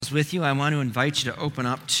Bibles with you, I want to invite you to open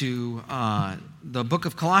up to the book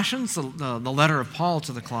of Colossians, the letter of Paul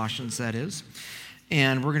to the Colossians, that is.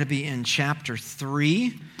 And we're going to be in chapter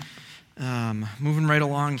 3, moving right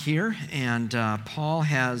along here. And Paul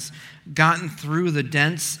has gotten through the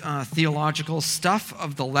dense theological stuff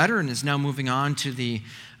of the letter and is now moving on to the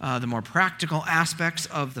more practical aspects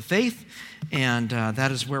of the faith. And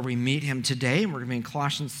that is where we meet him today. We're going to be in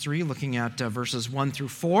Colossians 3, looking at verses 1 through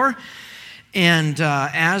 4. And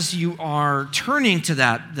as you are turning to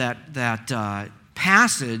that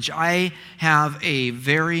passage, I have a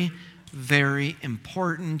very, very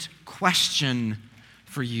important question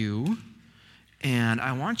for you. And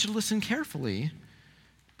I want you to listen carefully,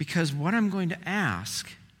 because what I'm going to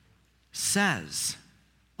ask says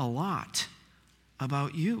a lot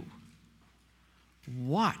about you.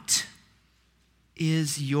 What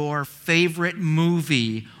is your favorite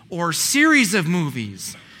movie or series of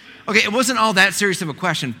movies? Okay, it wasn't all that serious of a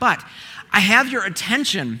question, but I have your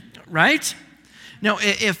attention, right? Now,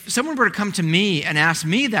 if someone were to come to me and ask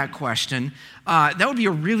me that question, that would be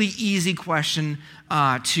a really easy question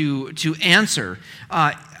to answer.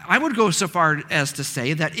 I would go so far as to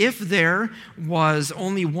say that if there was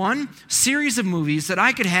only one series of movies that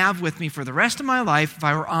I could have with me for the rest of my life, if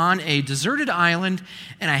I were on a deserted island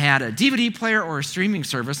and I had a DVD player or a streaming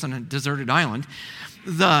service on a deserted island,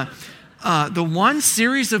 the one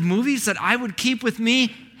series of movies that I would keep with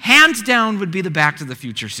me, hands down, would be the Back to the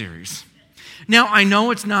Future series. Now, I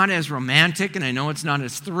know it's not as romantic, and I know it's not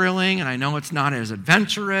as thrilling, and I know it's not as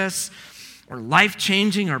adventurous or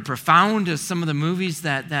life-changing or profound as some of the movies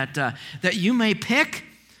that you may pick,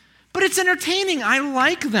 but it's entertaining. I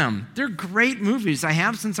like them. They're great movies. I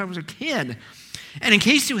have since I was a kid. And in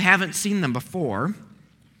case you haven't seen them before,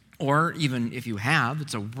 or even if you have,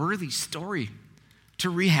 it's a worthy story to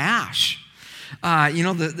rehash.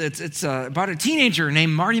 It's about a teenager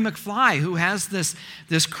named Marty McFly who has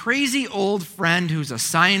this crazy old friend who's a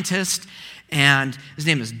scientist, and his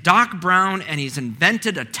name is Doc Brown, and he's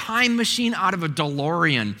invented a time machine out of a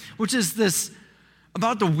DeLorean, which is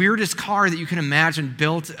about the weirdest car that you can imagine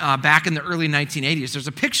built back in the early 1980s. There's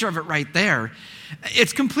a picture of it right there.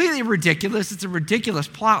 It's completely ridiculous. It's a ridiculous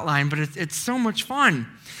plot line, but it's so much fun.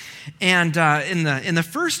 And in the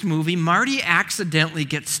first movie, Marty accidentally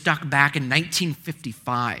gets stuck back in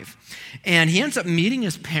 1955. And he ends up meeting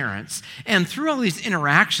his parents. And through all these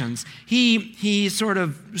interactions, he sort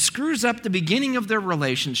of screws up the beginning of their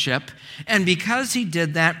relationship. And because he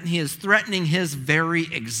did that, he is threatening his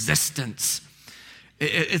very existence.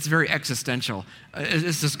 It's very existential.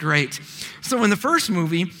 It's just great. So in the first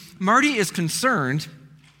movie, Marty is concerned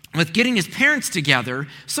with getting his parents together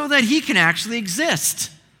so that he can actually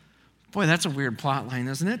exist. Boy, that's a weird plot line,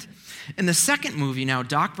 isn't it? In the second movie now,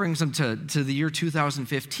 Doc brings him to the year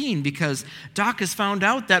 2015 because Doc has found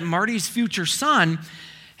out that Marty's future son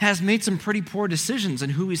has made some pretty poor decisions in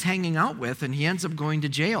who he's hanging out with, and he ends up going to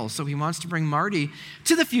jail. So he wants to bring Marty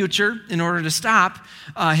to the future in order to stop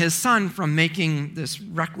his son from making this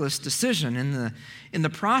reckless decision. In the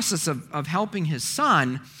process of helping his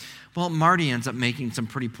son, well, Marty ends up making some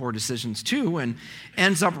pretty poor decisions too, and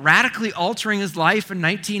ends up radically altering his life in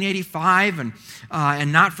 1985,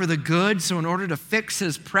 and not for the good. So in order to fix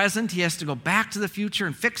his present, he has to go back to the future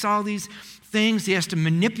and fix all these things. He has to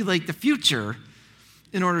manipulate the future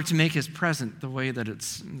in order to make his present the way that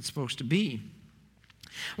it's supposed to be.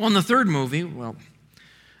 Well, in the third movie,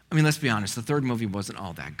 let's be honest, the third movie wasn't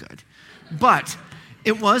all that good. But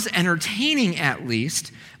it was entertaining, at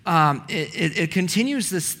least. It continues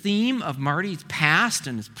this theme of Marty's past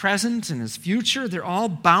and his present and his future. They're all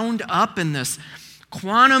bound up in this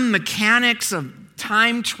quantum mechanics of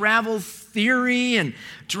time travel theory, and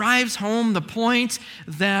drives home the point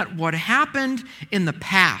that what happened in the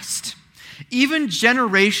past, even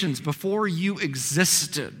generations before you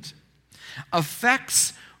existed,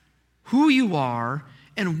 affects who you are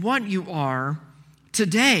and what you are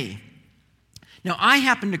today. Now, I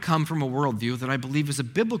happen to come from a worldview that I believe is a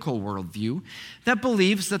biblical worldview that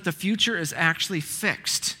believes that the future is actually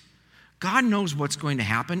fixed. God knows what's going to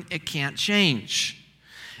happen. It can't change.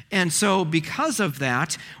 And so because of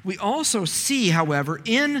that, we also see, however,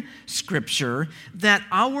 in Scripture that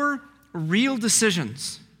our real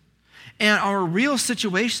decisions and our real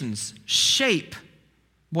situations shape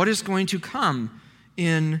what is going to come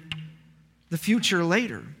in the future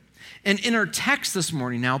later. And in our text this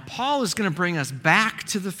morning now, Paul is going to bring us back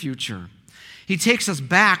to the future. He takes us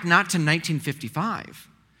back not to 1955,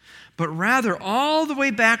 but rather all the way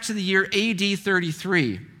back to the year AD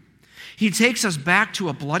 33. He takes us back to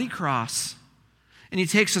a bloody cross, and he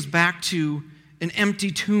takes us back to an empty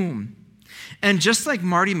tomb. And just like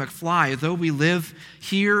Marty McFly, though we live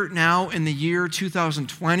here now in the year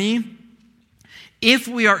 2020, if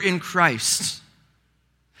we are in Christ,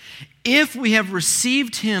 if we have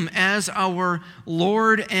received him as our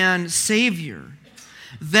Lord and Savior,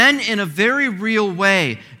 then in a very real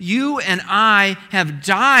way, you and I have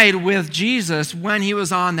died with Jesus when he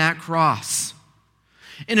was on that cross.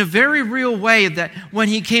 In a very real way, that when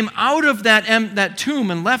he came out of that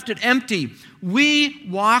tomb and left it empty, we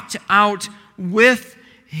walked out with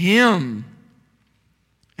him.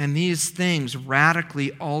 And these things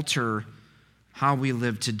radically alter how we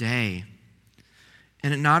live today.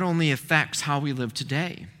 And it not only affects how we live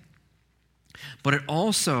today, but it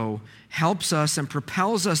also helps us and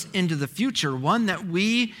propels us into the future, one that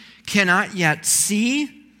we cannot yet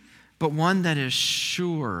see, but one that is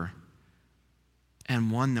sure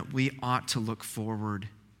and one that we ought to look forward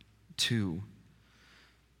to.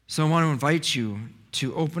 So I want to invite you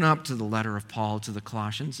to open up to the letter of Paul to the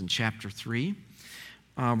Colossians in chapter 3.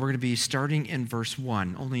 We're going to be starting in verse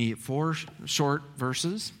 1. Only 4 short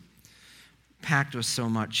verses, packed with so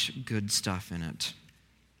much good stuff in it.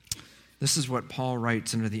 This is what Paul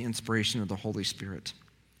writes under the inspiration of the Holy Spirit.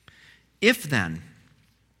 If then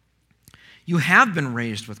you have been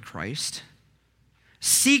raised with Christ,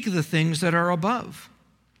 seek the things that are above,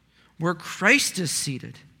 where Christ is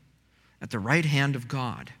seated at the right hand of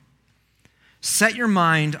God. Set your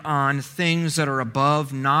mind on things that are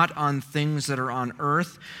above, not on things that are on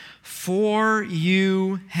earth, for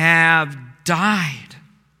you have died,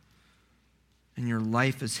 and your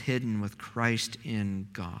life is hidden with Christ in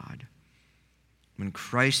God. When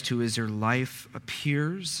Christ, who is your life,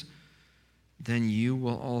 appears, then you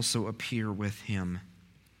will also appear with him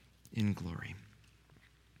in glory.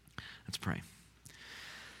 Let's pray.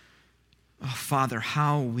 Oh, Father,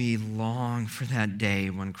 how we long for that day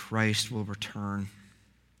when Christ will return.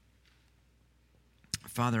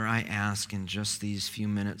 Father, I ask in just these few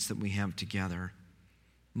minutes that we have together,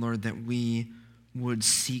 Lord, that we would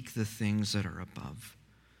seek the things that are above,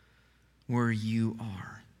 where you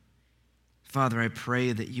are. Father, I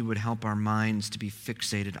pray that you would help our minds to be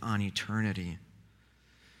fixated on eternity,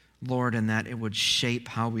 Lord, and that it would shape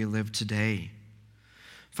how we live today.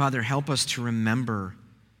 Father, help us to remember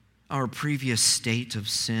our previous state of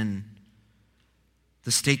sin,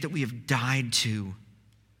 the state that we have died to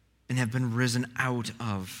and have been risen out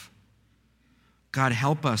of. God,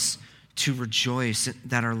 help us to rejoice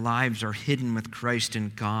that our lives are hidden with Christ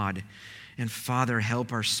in God. And Father,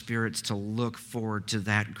 help our spirits to look forward to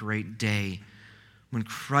that great day when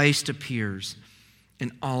Christ appears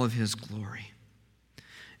in all of his glory.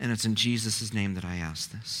 And it's in Jesus' name that I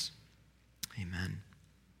ask this. Amen.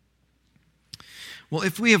 Well,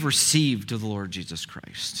 if we have received the Lord Jesus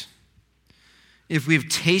Christ, if we've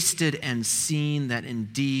tasted and seen that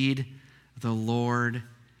indeed the Lord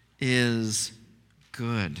is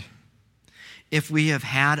good, if we have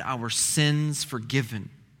had our sins forgiven,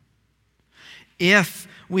 if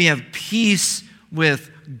we have peace with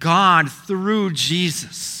God through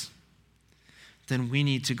Jesus, then we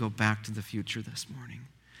need to go back to the future this morning.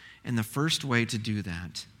 And the first way to do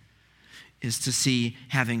that is to see,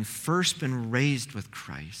 having first been raised with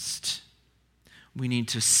Christ, we need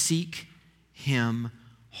to seek him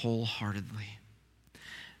wholeheartedly.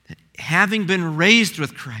 That having been raised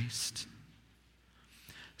with Christ,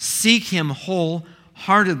 seek him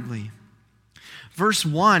wholeheartedly. Verse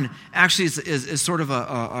 1 actually is sort of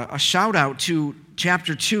a shout out to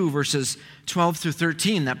chapter 2, verses 12 through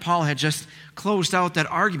 13, that Paul had just closed out that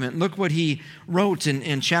argument. Look what he wrote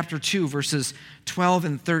in chapter 2, verses 12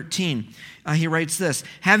 and 13. He writes this: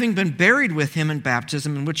 having been buried with him in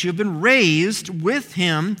baptism, in which you have been raised with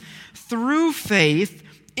him through faith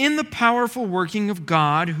in the powerful working of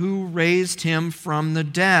God who raised him from the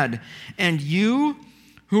dead. And you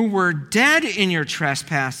who were dead in your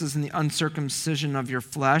trespasses and the uncircumcision of your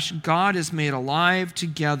flesh, God has made alive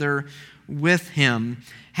together with him,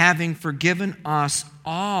 having forgiven us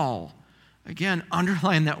all. Again,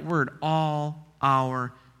 underline that word, all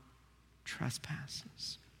our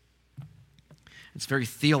trespasses. It's very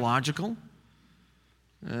theological,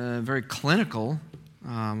 very clinical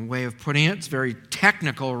way of putting it. It's very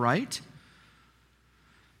technical, right?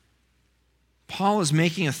 Paul is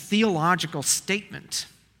making a theological statement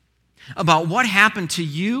about what happened to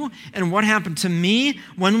you and what happened to me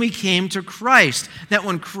when we came to Christ. That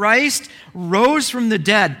when Christ rose from the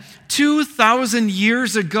dead 2,000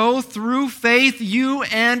 years ago through faith, you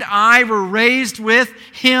and I were raised with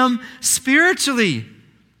him spiritually.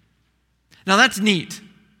 Now that's neat,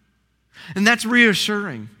 and that's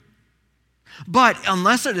reassuring. But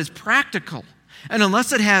unless it is practical, and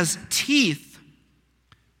unless it has teeth,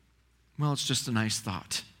 Well, it's just a nice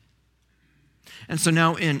thought. And so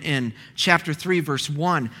now in chapter 3, verse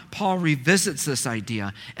 1, Paul revisits this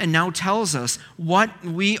idea and now tells us what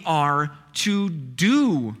we are to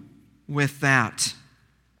do with that.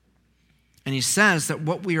 And he says that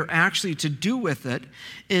what we are actually to do with it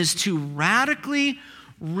is to radically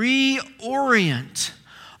reorient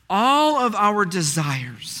all of our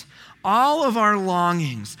desires, all of our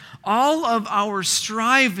longings, all of our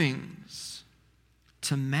strivings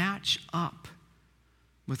to match up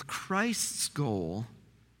with Christ's goal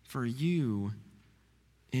for you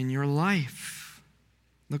in your life.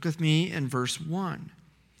 Look with me in verse 1.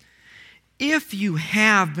 If you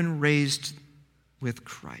have been raised with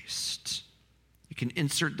Christ, you can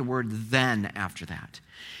insert the word then after that.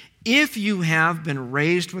 If you have been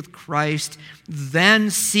raised with Christ, then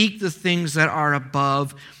seek the things that are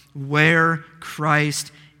above, where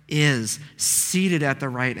Christ is, seated at the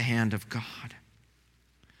right hand of God.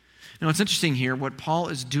 Now, it's interesting here. What Paul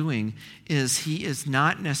is doing is he is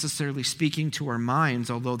not necessarily speaking to our minds,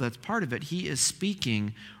 although that's part of it. He is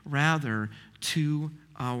speaking rather to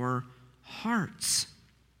our hearts.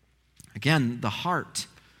 Again, the heart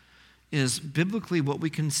is biblically what we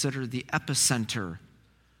consider the epicenter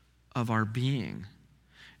of our being.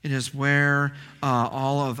 It is where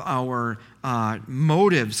all of our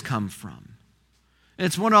motives come from.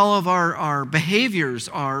 It's what all of our behaviors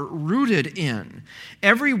are rooted in.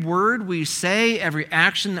 Every word we say, every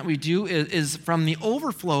action that we do is from the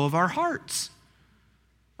overflow of our hearts.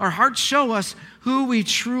 Our hearts show us who we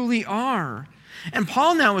truly are. And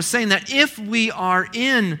Paul now is saying that if we are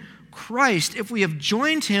in Christ, if we have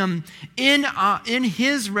joined him in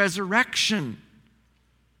his resurrection,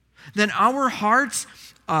 then our hearts,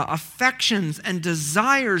 affections and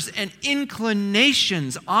desires and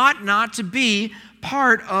inclinations ought not to be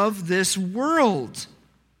part of this world.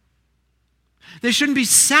 They shouldn't be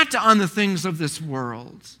set on the things of this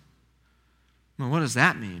world. Well, what does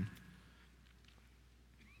that mean?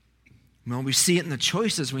 Well, we see it in the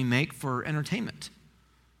choices we make for entertainment.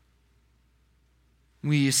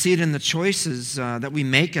 We see it in the choices that we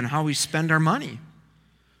make and how we spend our money.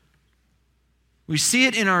 We see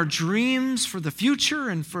it in our dreams for the future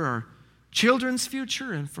and for our children's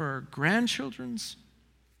future and for our grandchildren's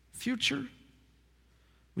future.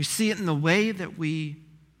 We see it in the way that we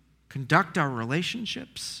conduct our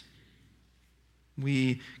relationships.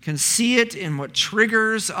 We can see it in what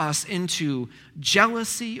triggers us into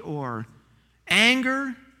jealousy or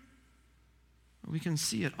anger. We can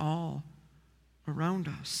see it all around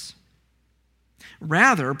us.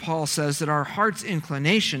 Rather, Paul says that our heart's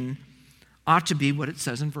inclination ought to be what it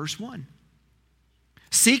says in verse 1.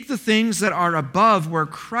 Seek the things that are above, where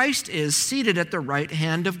Christ is seated at the right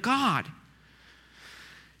hand of God.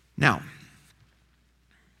 Now,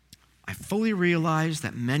 I fully realize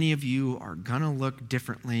that many of you are going to look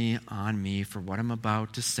differently on me for what I'm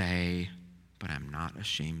about to say, but I'm not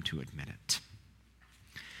ashamed to admit it.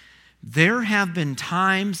 There have been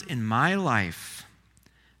times in my life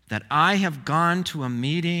that I have gone to a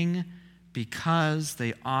meeting because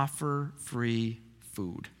they offer free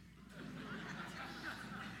food.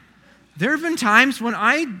 There have been times when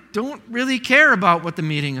I don't really care about what the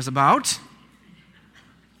meeting is about.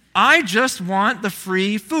 I just want the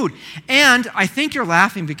free food. And I think you're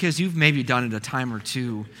laughing because you've maybe done it a time or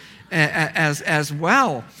two as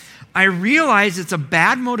well. I realize it's a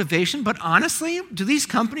bad motivation, but honestly, do these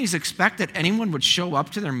companies expect that anyone would show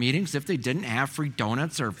up to their meetings if they didn't have free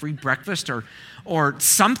donuts or free breakfast or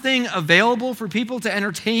something available for people to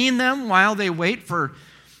entertain them while they wait for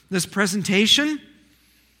this presentation?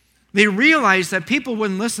 They realize that people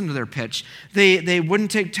wouldn't listen to their pitch. They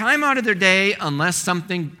wouldn't take time out of their day unless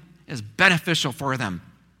something is beneficial for them.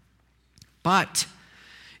 But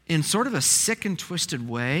in sort of a sick and twisted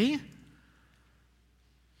way,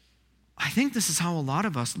 I think this is how a lot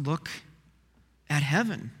of us look at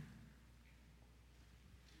heaven.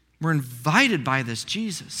 We're invited by this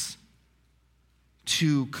Jesus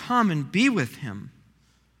to come and be with him.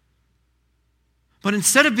 But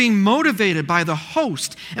instead of being motivated by the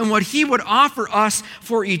host and what he would offer us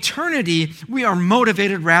for eternity, we are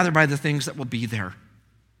motivated rather by the things that will be there.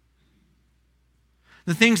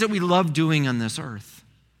 The things that we love doing on this earth.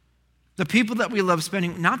 The people that we love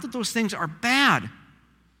spending. Not that those things are bad.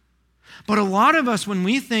 But a lot of us, when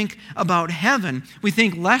we think about heaven, we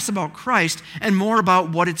think less about Christ and more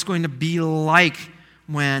about what it's going to be like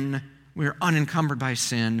when we're unencumbered by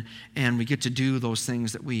sin and we get to do those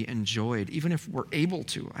things that we enjoyed, even if we're able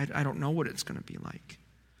to. I don't know what it's going to be like.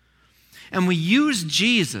 And we use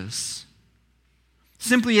Jesus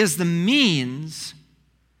simply as the means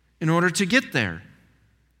in order to get there.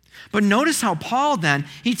 But notice how Paul then,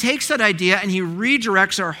 he takes that idea and he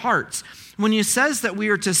redirects our hearts. When he says that we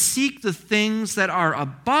are to seek the things that are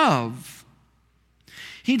above,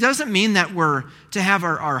 he doesn't mean that we're to have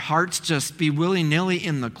our hearts just be willy-nilly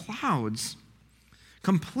in the clouds,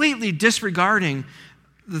 completely disregarding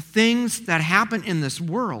the things that happen in this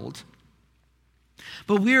world.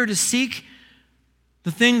 But we are to seek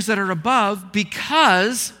the things that are above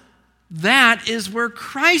because that is where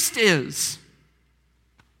Christ is.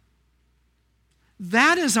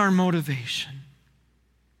 That is our motivation.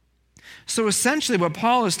 So essentially what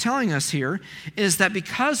Paul is telling us here is that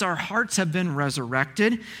because our hearts have been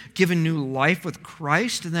resurrected, given new life with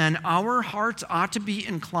Christ, then our hearts ought to be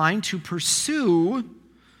inclined to pursue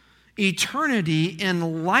eternity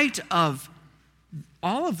in light of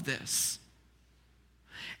all of this.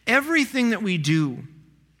 Everything that we do,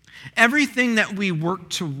 everything that we work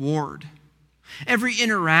toward, every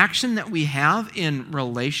interaction that we have in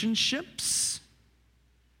relationships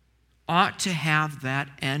ought to have that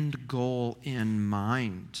end goal in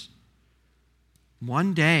mind.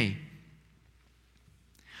 One day,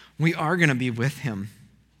 we are going to be with him.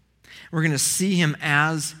 We're going to see him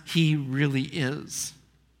as he really is.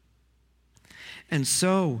 And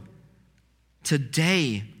so,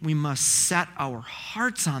 today, we must set our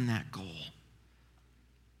hearts on that goal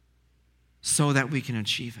so that we can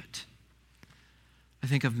achieve it. I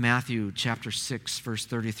think of Matthew chapter 6, verse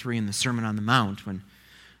 33 in the Sermon on the Mount when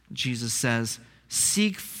Jesus says,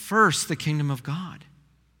 seek first the kingdom of God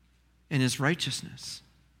and his righteousness.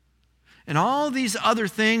 And all these other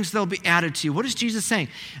things, they'll be added to you. What is Jesus saying?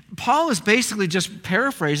 Paul is basically just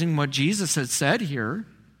paraphrasing what Jesus had said here.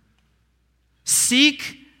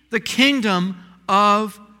 Seek the kingdom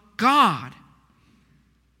of God.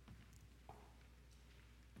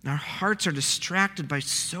 Our hearts are distracted by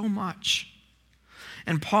so much.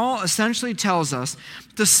 And Paul essentially tells us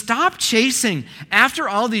to stop chasing after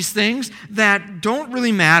all these things that don't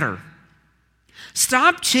really matter.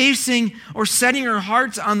 Stop chasing or setting your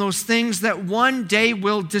hearts on those things that one day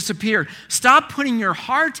will disappear. Stop putting your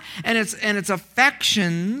heart and its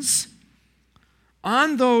affections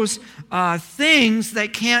on those things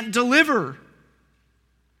that can't deliver.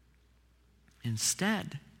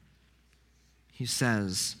 Instead, he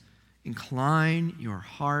says, incline your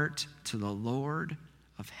heart to the Lord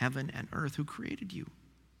of heaven and earth who created you,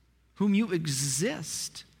 whom you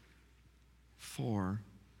exist for.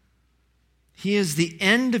 He is the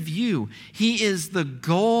end of you. He is the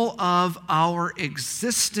goal of our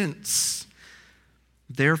existence.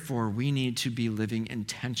 Therefore, we need to be living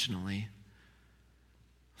intentionally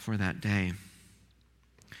for that day.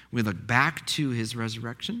 We look back to his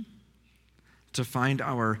resurrection to find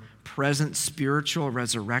our present spiritual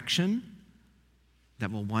resurrection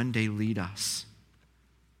that will one day lead us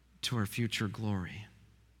to our future glory.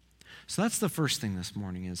 So that's the first thing this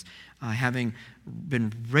morning is having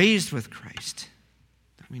been raised with Christ,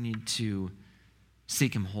 that we need to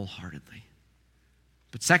seek him wholeheartedly.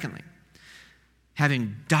 But secondly,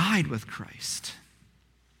 having died with Christ,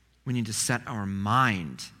 we need to set our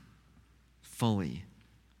mind fully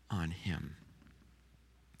on him.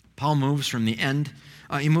 Paul moves from the end.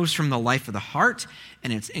 He moves from the life of the heart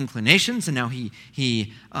and its inclinations, and now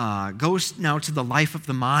he goes now to the life of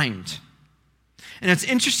the mind. And it's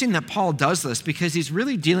interesting that Paul does this because he's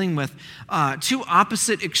really dealing with two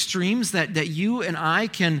opposite extremes that you and I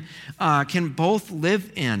can both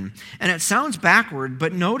live in. And it sounds backward,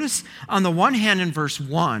 but notice on the one hand in verse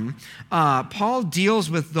 1, Paul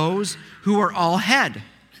deals with those who are all head.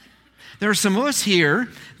 There are some of us here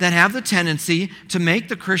that have the tendency to make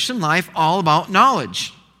the Christian life all about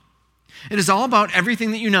knowledge. It is all about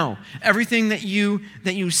everything that you know, everything that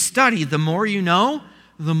you study. The more you know,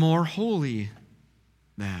 the more holy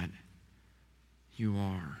that you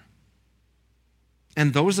are.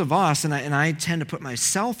 And those of us, and I tend to put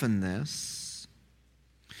myself in this,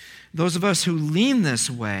 those of us who lean this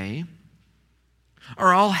way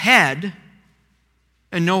are all head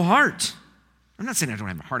and no heart. I'm not saying I don't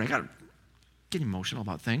have a heart. I got to get emotional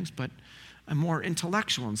about things, but I'm more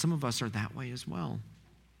intellectual, and some of us are that way as well.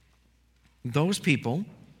 Those people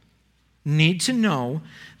need to know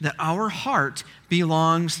that our heart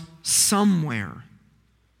belongs somewhere,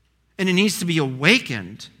 and it needs to be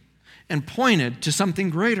awakened and pointed to something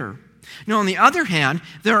greater. Now, on the other hand,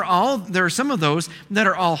 there are some of those that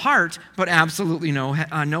are all heart, but absolutely no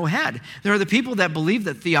head. There are the people that believe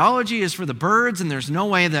that theology is for the birds, and there's no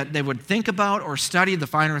way that they would think about or study the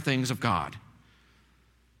finer things of God.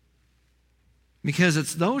 Because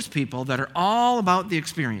it's those people that are all about the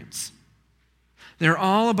experience. They're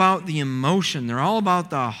all about the emotion. They're all about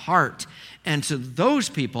the heart. And to those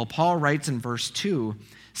people, Paul writes in verse 2,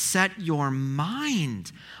 Set your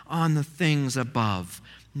mind on the things above,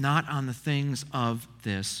 not on the things of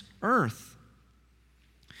this earth.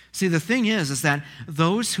 See, the thing is that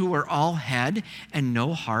those who are all head and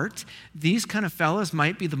no heart, these kind of fellas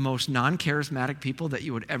might be the most non-charismatic people that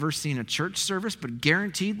you would ever see in a church service, but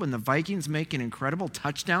guaranteed when the Vikings make an incredible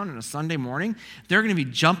touchdown on a Sunday morning, they're going to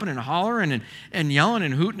be jumping and hollering and yelling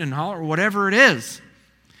and hooting and hollering, whatever it is.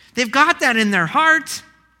 They've got that in their heart.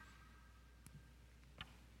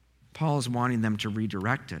 Paul is wanting them to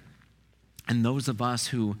redirect it. And those of us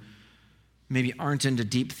who maybe aren't into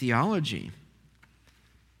deep theology,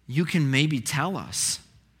 you can maybe tell us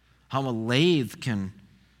how a lathe can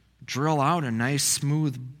drill out a nice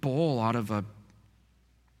smooth bowl out of a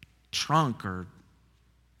trunk or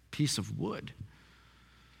piece of wood.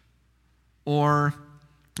 Or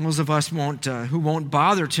those of us who won't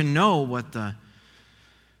bother to know what the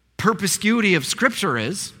perspicuity of Scripture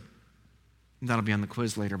is, that'll be on the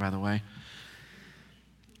quiz later, by the way,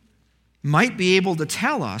 might be able to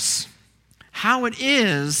tell us how it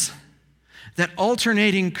is that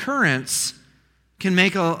alternating currents can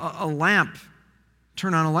make a lamp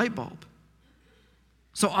turn on a light bulb.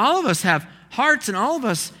 So all of us have hearts and all of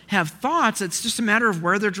us have thoughts. It's just a matter of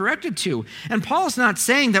where they're directed to. And Paul's not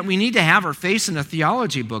saying that we need to have our face in a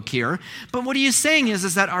theology book here, but what he is saying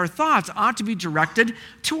is that our thoughts ought to be directed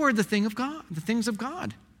toward the things of God,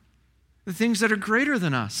 the things that are greater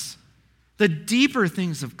than us, the deeper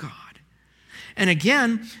things of God. And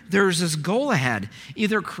again, there's this goal ahead.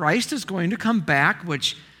 Either Christ is going to come back,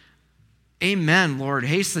 which, amen, Lord,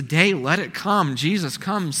 haste the day, let it come. Jesus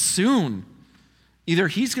comes soon. Either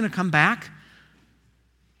he's going to come back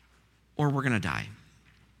or we're going to die.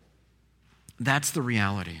 That's the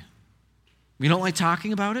reality. We don't like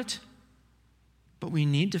talking about it, but we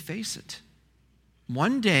need to face it.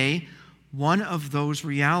 One day, one of those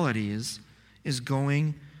realities is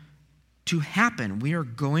going to happen. We are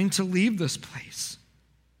going to leave this place.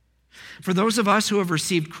 For those of us who have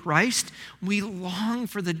received Christ, we long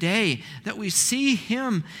for the day that we see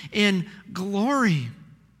him in glory.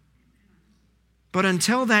 But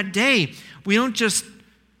until that day, we don't just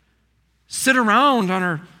sit around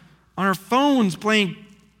on our phones playing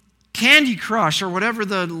Candy Crush or whatever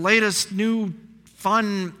the latest new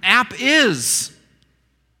fun app is.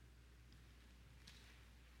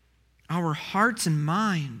 Our hearts and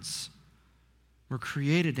minds were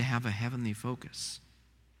created to have a heavenly focus.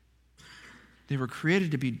 They were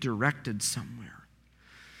created to be directed somewhere.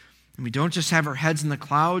 And we don't just have our heads in the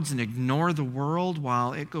clouds and ignore the world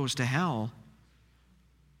while it goes to hell,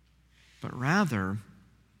 but rather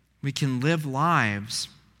we can live lives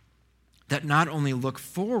that not only look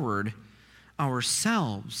forward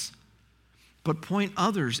ourselves, but point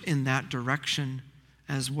others in that direction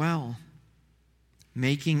as well,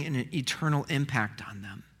 making an eternal impact on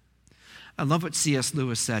them. I love what C.S.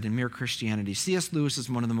 Lewis said in Mere Christianity. C.S. Lewis is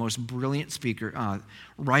one of the most brilliant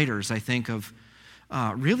writers, I think, of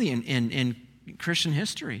really in Christian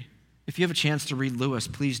history. If you have a chance to read Lewis,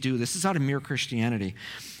 please do. This is out of Mere Christianity.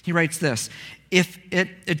 He writes this: "If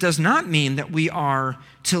it does not mean that we are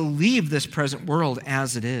to leave this present world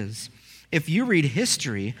as it is. If you read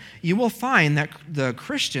history, you will find that the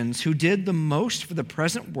Christians who did the most for the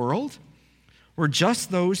present world were just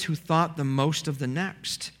those who thought the most of the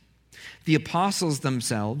next. The apostles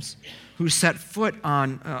themselves, who set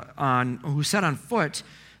on foot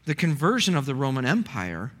the conversion of the Roman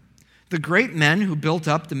Empire, the great men who built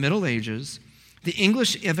up the Middle Ages, the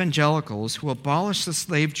English evangelicals who abolished the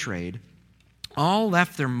slave trade, all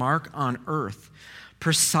left their mark on earth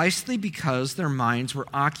precisely because their minds were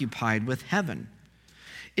occupied with heaven.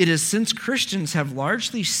 It is since Christians have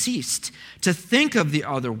largely ceased to think of the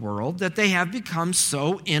other world that they have become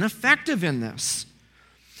so ineffective in this.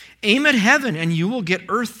 Aim at heaven and you will get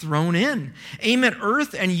earth thrown in. Aim at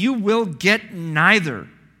earth and you will get neither."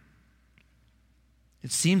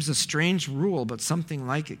 It seems a strange rule, but something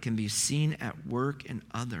like it can be seen at work in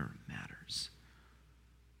other matters.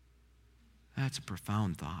 That's a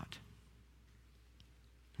profound thought.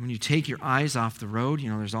 When you take your eyes off the road,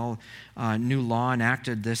 there's all new law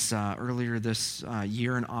enacted earlier this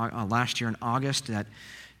year, last year in August, that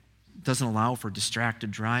doesn't allow for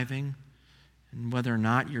distracted driving. And whether or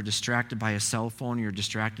not you're distracted by a cell phone or you're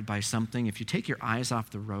distracted by something, if you take your eyes off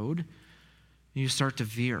the road, you start to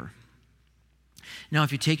veer. Now,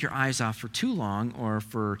 if you take your eyes off for too long or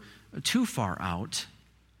for too far out,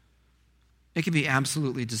 it can be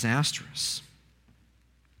absolutely disastrous.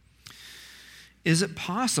 Is it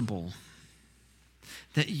possible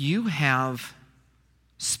that you have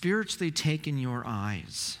spiritually taken your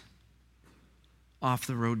eyes off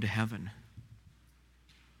the road to heaven?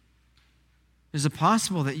 Is it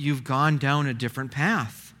possible that you've gone down a different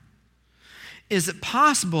path? Is it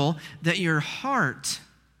possible that your heart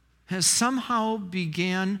has somehow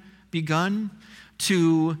begun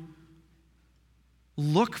to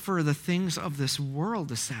look for the things of this world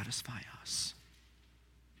to satisfy us,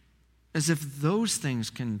 as if those things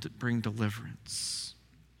can bring deliverance?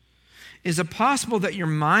 Is it possible that your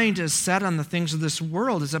mind is set on the things of this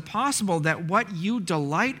world? Is it possible that what you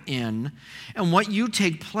delight in and what you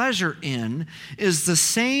take pleasure in is the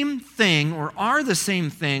same thing, or are the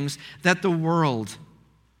same things that the world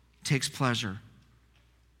takes pleasure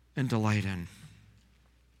and delight in?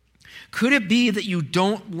 Could it be that you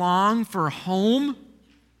don't long for home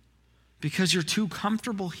because you're too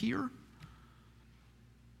comfortable here?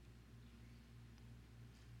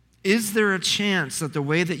 Is there a chance that the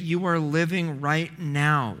way that you are living right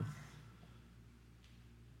now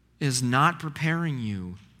is not preparing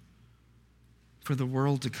you for the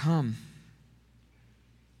world to come?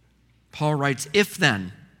 Paul writes, "If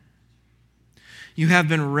then you have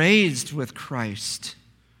been raised with Christ,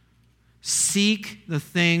 seek the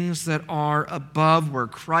things that are above, where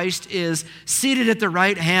Christ is seated at the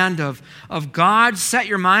right hand of God. Set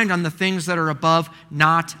your mind on the things that are above,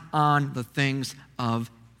 not on the things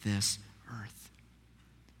of this earth."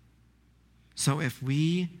 So if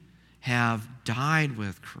we have died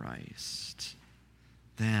with Christ,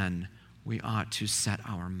 then we ought to set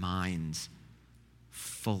our minds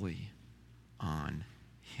fully on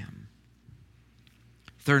him.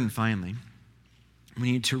 Third and finally,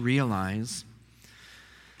 we need to realize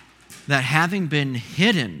that having been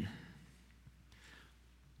hidden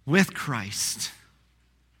with Christ,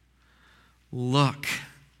 look,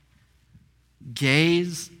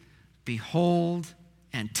 gaze, behold,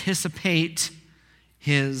 anticipate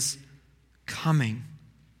his coming.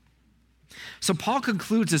 So Paul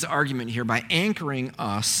concludes his argument here by anchoring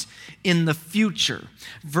us in the future.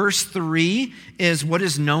 Verse 3 is what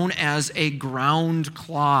is known as a ground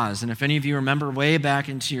clause. And if any of you remember way back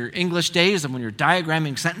into your English days and when you're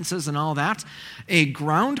diagramming sentences and all that, a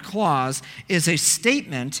ground clause is a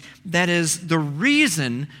statement that is the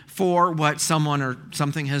reason for what someone or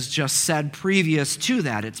something has just said previous to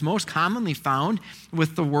that. It's most commonly found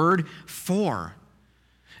with the word for.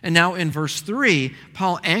 And now in verse 3,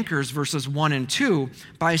 Paul anchors verses 1 and 2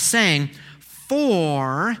 by saying,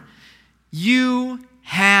 "For you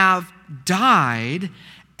have died,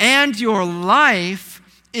 and your life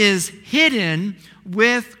is hidden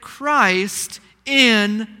with Christ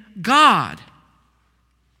in God."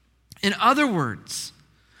 In other words,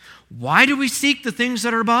 why do we seek the things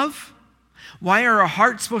that are above? Why are our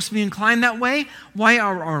hearts supposed to be inclined that way? Why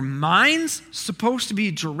are our minds supposed to be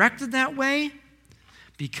directed that way?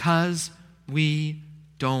 Because we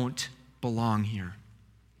don't belong here.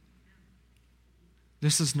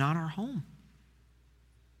 This is not our home.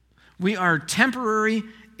 We are temporary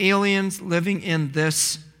aliens living in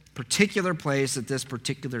this particular place at this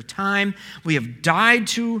particular time. We have died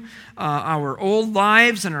to our old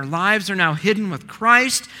lives, and our lives are now hidden with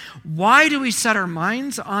Christ. Why do we set our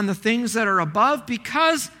minds on the things that are above?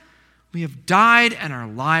 Because we have died and our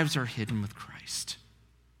lives are hidden with Christ.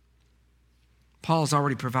 Paul has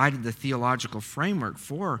already provided the theological framework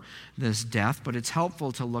for this death, but it's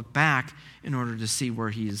helpful to look back in order to see where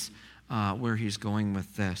he's going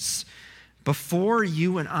with this. Before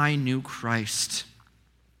you and I knew Christ,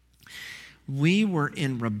 we were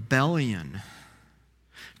in rebellion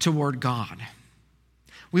toward God.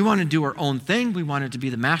 We wanted to do our own thing. We wanted to be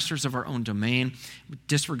the masters of our own domain. We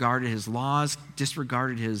disregarded his laws,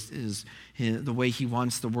 disregarded the way he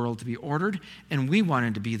wants the world to be ordered, and we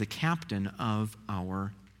wanted to be the captain of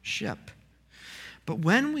our ship. But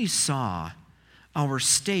when we saw our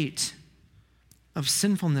state of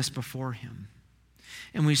sinfulness before him,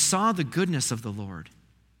 and we saw the goodness of the Lord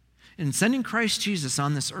in sending Christ Jesus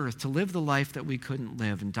on this earth to live the life that we couldn't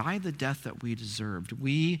live and die the death that we deserved,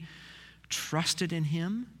 we trusted in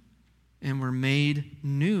him and were made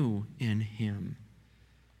new in him.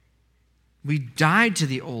 We died to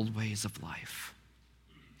the old ways of life.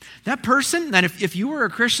 That person, that if you were a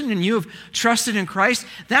Christian and you have trusted in Christ,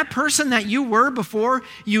 that person that you were before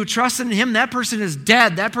you trusted in him, that person is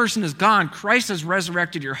dead. That person is gone. Christ has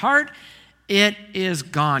resurrected your heart. It is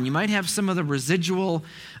gone. You might have some of the residual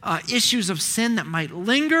issues of sin that might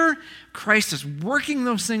linger. Christ is working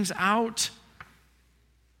those things out.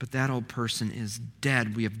 But that old person is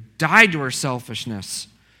dead. We have died to our selfishness.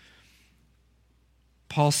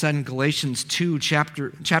 Paul said in Galatians 2, chapter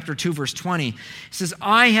 2, verse 20, he says,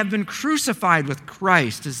 "I have been crucified with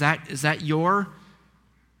Christ." Is that your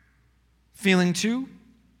feeling too?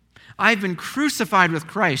 I've been crucified with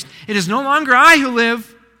Christ. It is no longer I who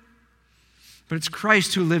live, but it's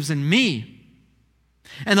Christ who lives in me.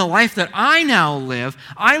 And the life that I now live,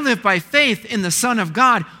 I live by faith in the Son of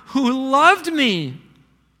God who loved me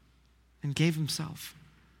and gave himself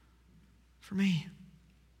for me.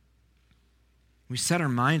 We set our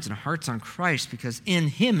minds and hearts on Christ because in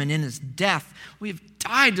him and in his death, we've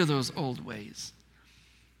died to those old ways.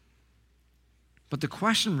 But the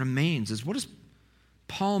question remains is, what does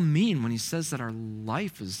Paul mean when he says that our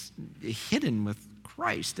life is hidden with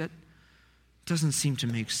Christ? That doesn't seem to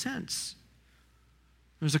make sense.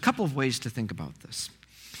 There's a couple of ways to think about this.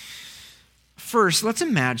 First, let's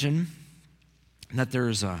imagine that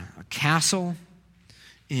there's a castle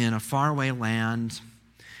in a faraway land,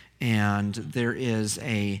 and there is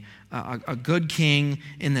a good king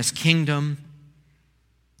in this kingdom,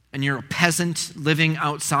 and you're a peasant living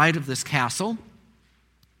outside of this castle,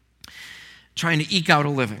 trying to eke out a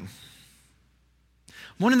living.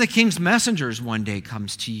 One of the king's messengers one day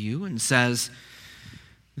comes to you and says,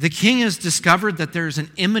 the king has discovered that there's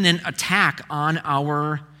an imminent attack on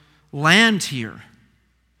our land here.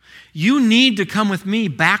 You need to come with me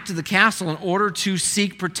back to the castle in order to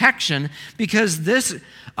seek protection because this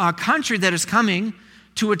country that is coming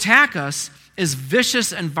to attack us is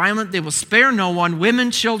vicious and violent. They will spare no one.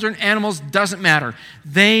 Women, children, animals, doesn't matter.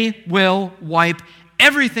 They will wipe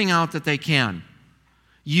everything out that they can.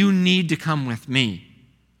 You need to come with me.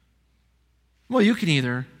 Well, you can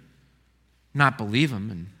either not believe him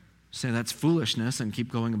and say that's foolishness and keep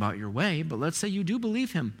going about your way, but let's say you do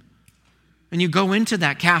believe him and you go into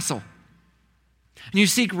that castle and you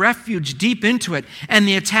seek refuge deep into it and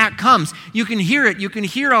the attack comes. You can hear it. You can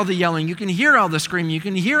hear all the yelling. You can hear all the screaming. You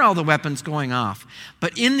can hear all the weapons going off.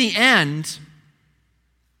 But in the end,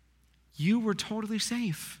 you were totally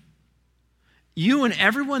safe. You and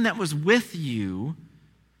everyone that was with you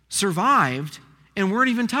survived and weren't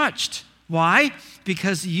even touched. Why?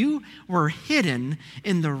 Because you were hidden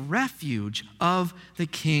in the refuge of the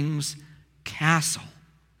king's castle.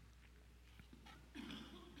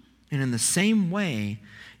 And in the same way,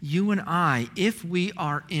 you and I, if we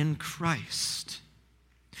are in Christ,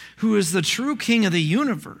 who is the true king of the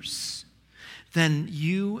universe, then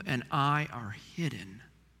you and I are hidden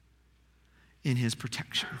in his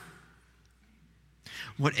protection.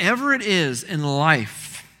 Whatever it is in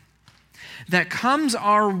life that comes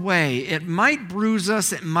our way, it might bruise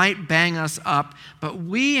us, it might bang us up, but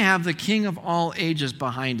we have the King of all ages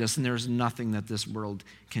behind us, and there's nothing that this world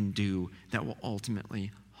can do that will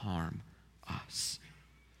ultimately harm us.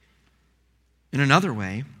 In another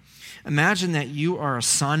way, imagine that you are a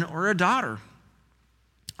son or a daughter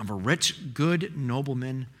of a rich, good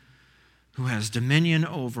nobleman who has dominion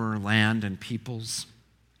over land and peoples.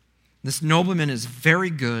 This nobleman is very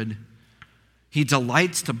good. He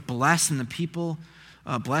delights to bless the people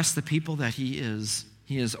that he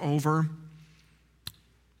is over.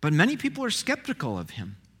 But many people are skeptical of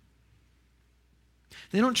him.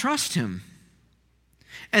 They don't trust him.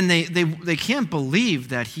 And they can't believe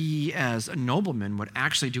that he, as a nobleman, would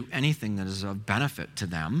actually do anything that is of benefit to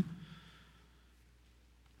them.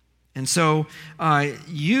 And so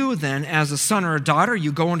you then, as a son or a daughter,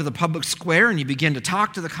 you go into the public square and you begin to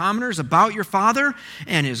talk to the commoners about your father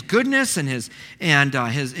and his goodness and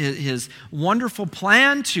his wonderful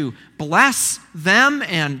plan to bless them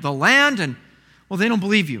and the land. And, well, they don't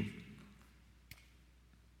believe you.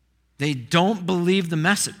 They don't believe the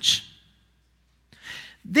message.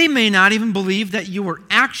 They may not even believe that you were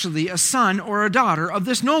actually a son or a daughter of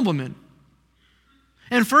this nobleman.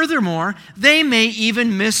 And furthermore, they may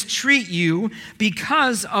even mistreat you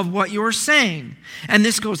because of what you're saying. And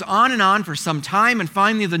this goes on and on for some time, and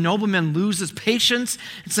finally the nobleman loses patience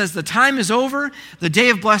and says, the time is over, the day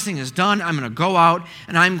of blessing is done, I'm going to go out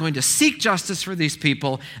and I'm going to seek justice for these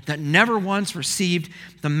people that never once received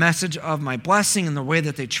the message of my blessing, and the way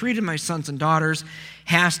that they treated my sons and daughters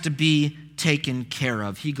has to be taken care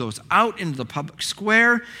of. He goes out into the public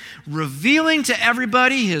square, revealing to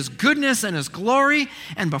everybody his goodness and his glory,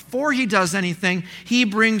 and before he does anything, he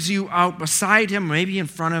brings you out beside him, maybe in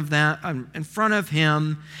front of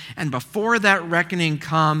him, and before that reckoning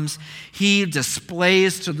comes, he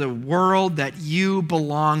displays to the world that you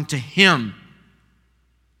belong to him.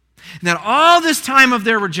 And that all this time of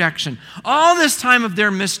their rejection, all this time of their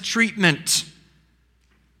mistreatment,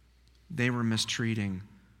 they were mistreating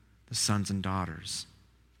the sons and daughters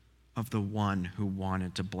of the one who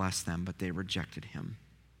wanted to bless them, but they rejected him.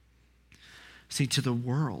 See, to the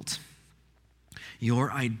world,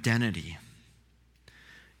 your identity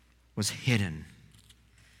was hidden.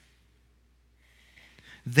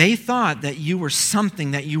 They thought that you were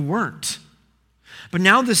something that you weren't. But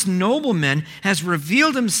now this nobleman has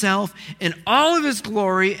revealed himself in all of his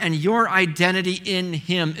glory, and your identity in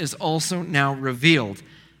him is also now revealed.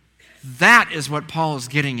 That is what Paul is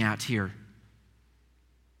getting at here.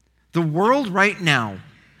 The world right now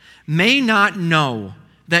may not know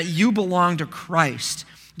that you belong to Christ.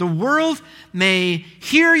 The world may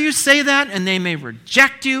hear you say that, and they may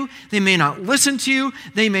reject you. They may not listen to you.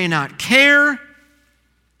 They may not care.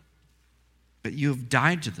 But you have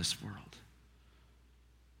died to this world.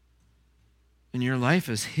 And your life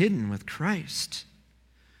is hidden with Christ.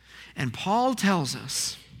 And Paul tells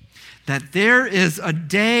us that there is a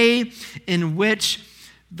day in which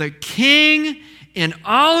the King, in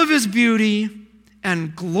all of his beauty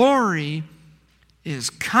and glory, is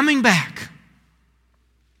coming back.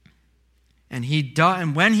 And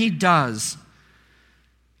when he does,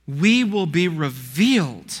 we will be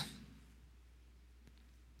revealed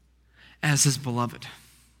as his beloved.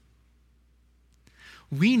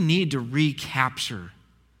 We need to recapture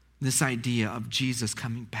this idea of Jesus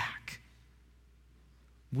coming back.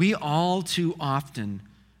 We all too often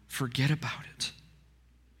forget about it.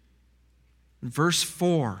 Verse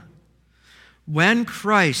 4, when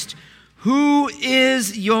Christ, who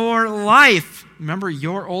is your life, remember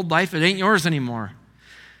your old life, it ain't yours anymore.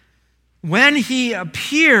 When he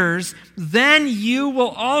appears, then you will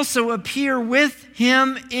also appear with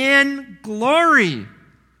him in glory.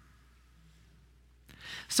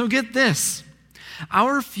 So get this,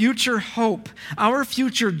 our future hope, our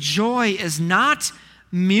future joy is not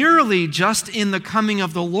merely just in the coming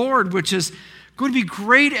of the Lord, which is going to be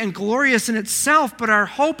great and glorious in itself, but our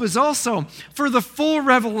hope is also for the full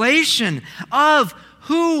revelation of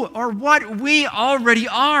who or what we already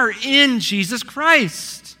are in Jesus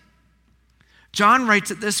Christ. John writes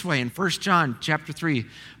it this way in 1 John chapter 3,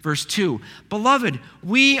 verse 2. Beloved,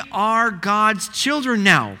 we are God's children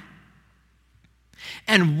now,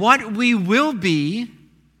 and what we will be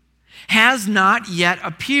has not yet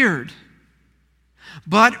appeared.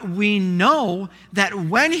 But we know that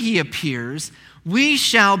when he appears, we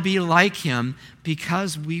shall be like him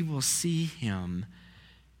because we will see him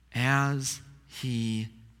as he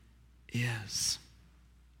is.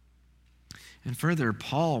 And further,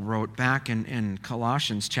 Paul wrote back in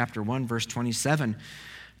Colossians chapter 1, verse 27,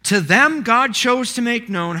 to them God chose to make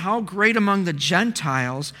known how great among the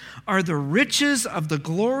Gentiles are the riches of the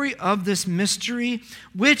glory of this mystery,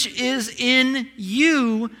 which is in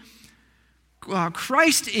you,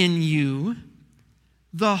 Christ in you,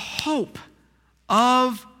 the hope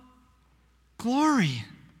of glory.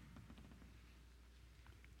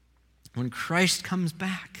 When Christ comes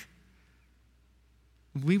back,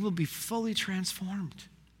 we will be fully transformed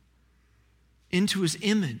into his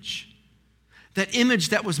image. That image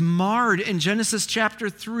that was marred in Genesis chapter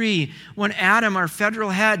 3 when Adam, our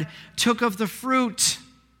federal head, took of the fruit.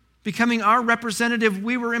 Becoming our representative,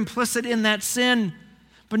 we were implicit in that sin.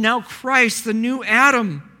 But now Christ, the new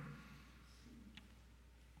Adam,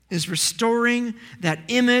 is restoring that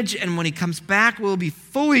image, and when he comes back, we'll be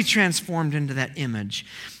fully transformed into that image.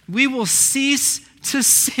 We will cease to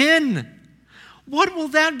sin. What will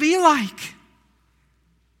that be like?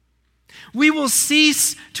 We will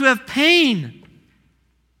cease to have pain.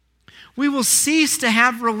 We will cease to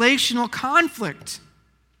have relational conflict.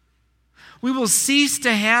 We will cease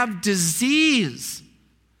to have disease.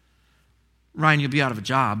 Ryan, you'll be out of a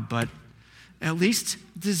job, but at least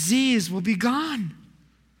disease will be gone.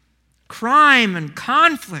 Crime and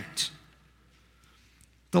conflict.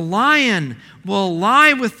 The lion will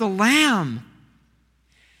lie with the lamb,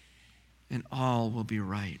 and all will be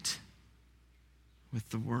right with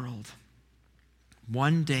the world.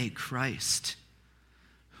 One day, Christ,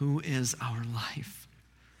 who is our life,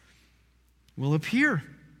 will appear,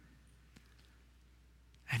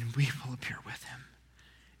 and we will appear with him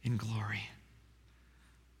in glory.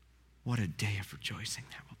 What a day of rejoicing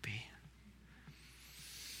that will be.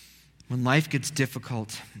 When life gets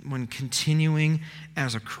difficult, when continuing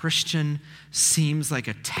as a Christian seems like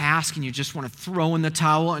a task and you just want to throw in the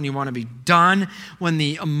towel and you want to be done, when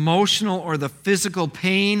the emotional or the physical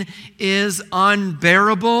pain is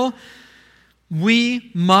unbearable,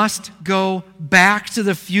 we must go back to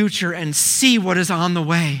the future and see what is on the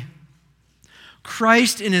way.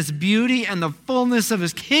 Christ in his beauty and the fullness of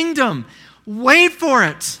his kingdom. Wait for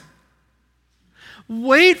it.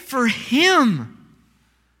 Wait for him.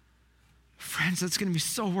 Friends, it's going to be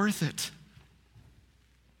so worth it.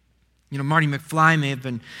 You know, Marty McFly may have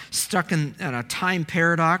been stuck in a time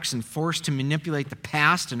paradox and forced to manipulate the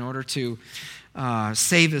past in order to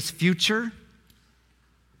save his future.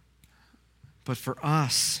 But for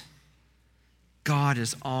us, God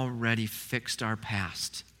has already fixed our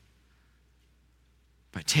past.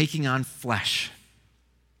 by taking on flesh,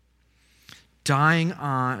 dying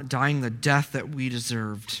the death that we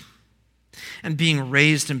deserved, and being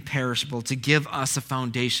raised imperishable to give us a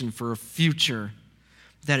foundation for a future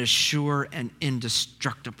that is sure and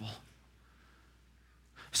indestructible.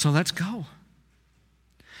 So let's go.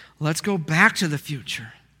 Let's go back to the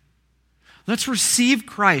future. Let's receive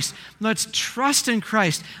Christ. Let's trust in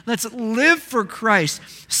Christ. Let's live for Christ.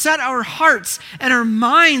 Set our hearts and our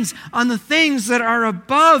minds on the things that are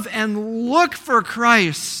above and look for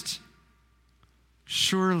Christ.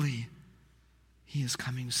 Surely he is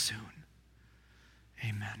coming soon.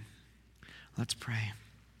 Amen. Let's pray.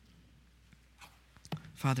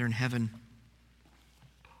 Father in heaven,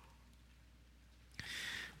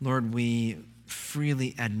 Lord, we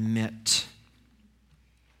freely admit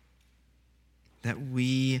that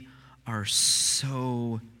we are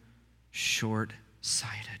so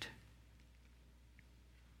short-sighted.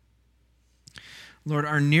 Lord,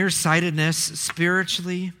 our nearsightedness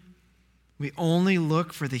spiritually, we only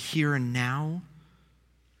look for the here and now.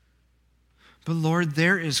 But Lord,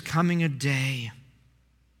 there is coming a day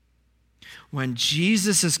when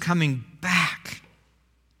Jesus is coming back,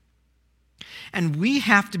 and we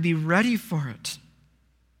have to be ready for it.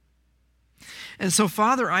 And so,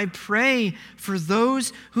 Father, I pray for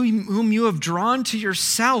those whom you have drawn to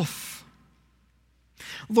yourself,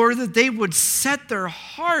 Lord, that they would set their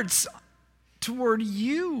hearts toward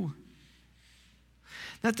you,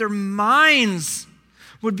 that their minds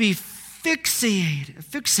would be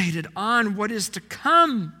fixated on what is to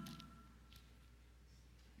come.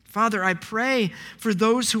 Father, I pray for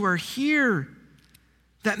those who are here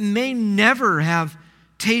that may never have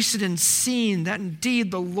tasted and seen that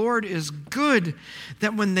indeed the Lord is good,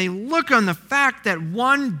 that when they look on the fact that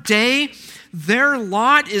one day their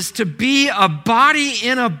lot is to be a body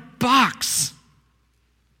in a box,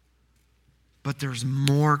 but there's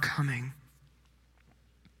more coming.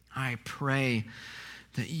 I pray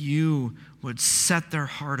that you would set their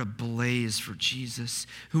heart ablaze for Jesus,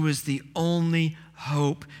 who is the only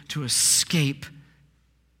hope to escape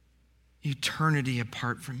eternity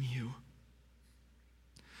apart from you.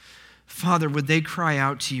 Father, would they cry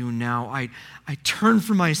out to you now? I turn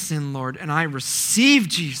from my sin, Lord, and I receive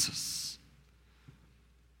Jesus.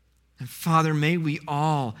 And Father, may we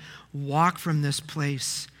all walk from this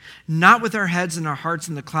place, not with our heads and our hearts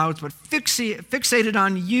in the clouds, but fixated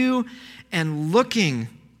on you and looking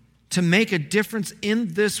to make a difference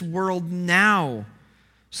in this world now,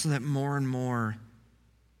 so that more and more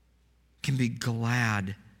can be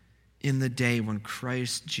glad in the day when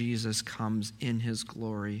Christ Jesus comes in his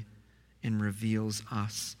glory and reveals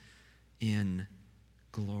us in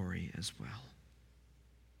glory as well.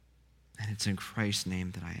 And it's in Christ's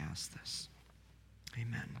name that I ask this.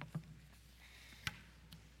 Amen.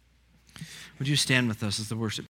 Would you stand with us as the worship